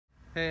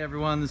Hey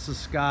everyone, this is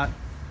Scott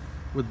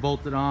with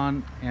Bolted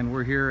On, and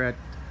we're here at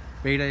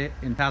Beta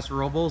in Paso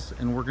Robles,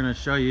 and we're going to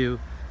show you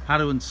how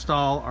to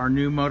install our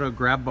new Moto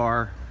grab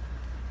bar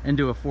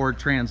into a Ford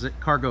Transit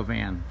cargo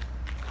van.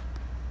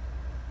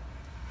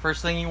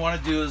 First thing you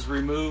want to do is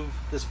remove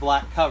this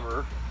black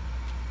cover.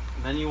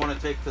 And then you want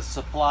to take the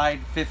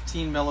supplied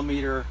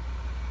 15mm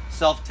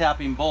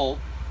self-tapping bolt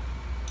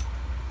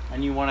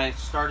and you want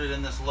to start it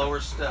in this lower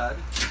stud.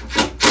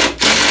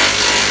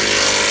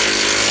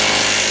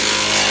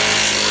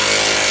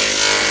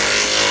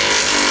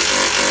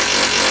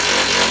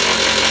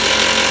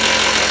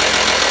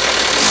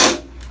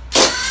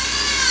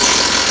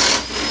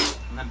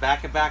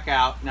 Back it back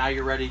out. Now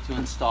you're ready to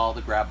install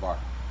the grab bar.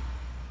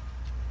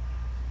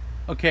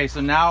 Okay,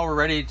 so now we're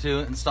ready to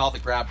install the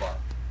grab bar.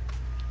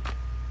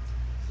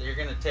 So you're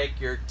going to take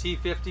your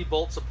T50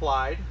 bolt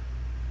supplied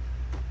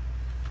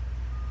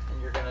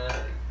and you're going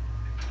to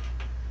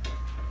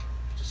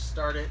just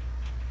start it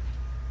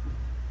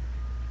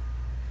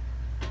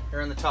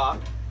here on the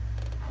top,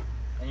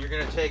 and you're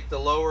going to take the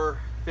lower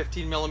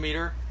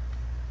 15mm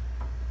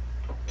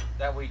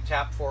that we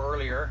tapped for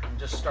earlier and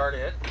just start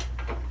it.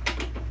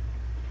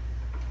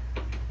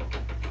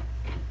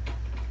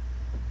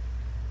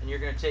 And you're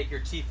going to take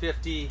your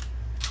T50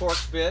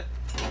 Torx bit,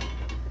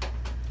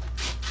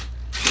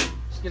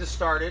 just get it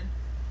started,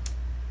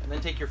 and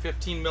then take your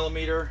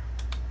 15mm,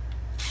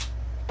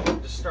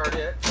 just start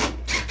it,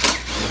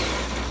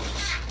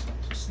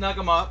 snug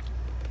them up,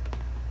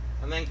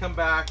 and then come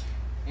back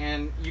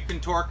and you can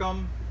torque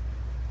them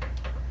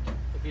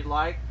if you'd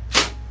like.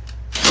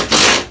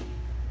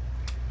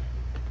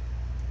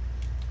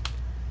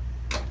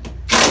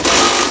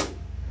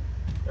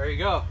 There you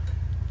go.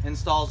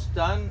 Install's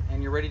done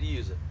and you're ready to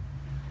use it.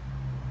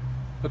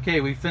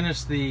 Okay, we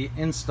finished the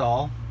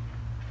install,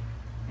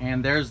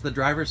 and there's the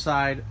driver's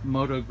side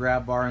Moto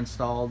grab bar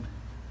installed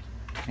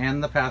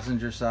and the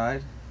passenger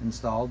side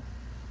installed.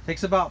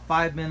 Takes about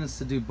 5 minutes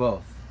to do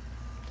both.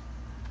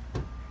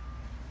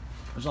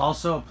 There's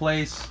also a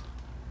place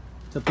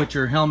to put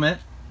your helmet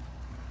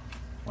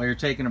while you're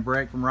taking a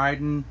break from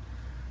riding,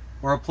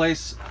 or a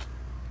place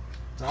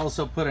to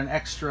also put an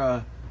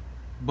extra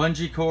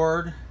bungee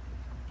cord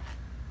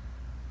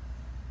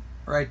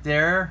right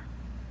there,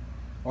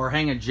 or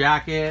hang a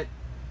jacket,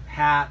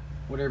 hat,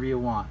 whatever you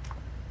want.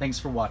 Thanks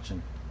for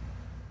watching.